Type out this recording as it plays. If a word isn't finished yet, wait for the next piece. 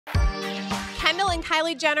Kendall and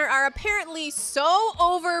Kylie Jenner are apparently so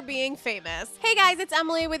over being famous. Hey guys, it's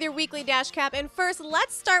Emily with your weekly Dash Cap, and first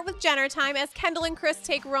let's start with Jenner time as Kendall and Chris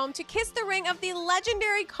take Rome to kiss the ring of the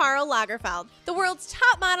legendary Karl Lagerfeld. The world's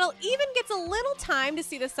top model even gets a little time to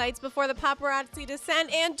see the sights before the paparazzi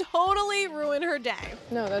descend and totally ruin her day.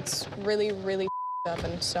 No, that's really up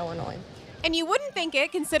and so annoying. And you wouldn't think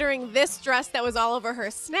it, considering this dress that was all over her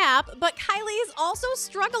snap, but Kylie is also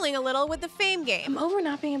struggling a little with the fame game. I'm over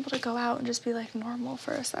not being able to go out and just be like normal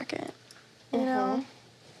for a second. You know?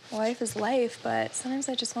 Life is life, but sometimes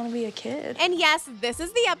I just want to be a kid. And yes, this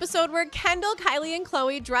is the episode where Kendall, Kylie, and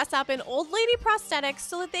Khloe dress up in old lady prosthetics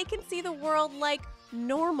so that they can see the world like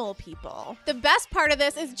normal people. The best part of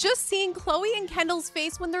this is just seeing Khloe and Kendall's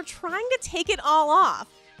face when they're trying to take it all off.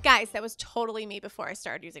 Guys, that was totally me before I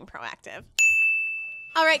started using Proactive.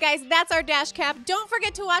 All right, guys, that's our Dash Cap. Don't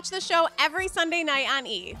forget to watch the show every Sunday night on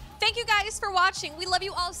E! Thank you guys for watching. We love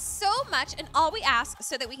you all so much, and all we ask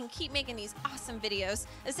so that we can keep making these awesome videos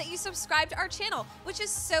is that you subscribe to our channel, which is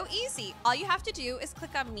so easy. All you have to do is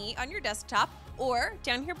click on me on your desktop or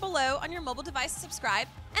down here below on your mobile device, subscribe,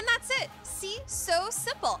 and that's it. See, so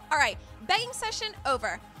simple. All right, begging session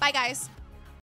over. Bye, guys.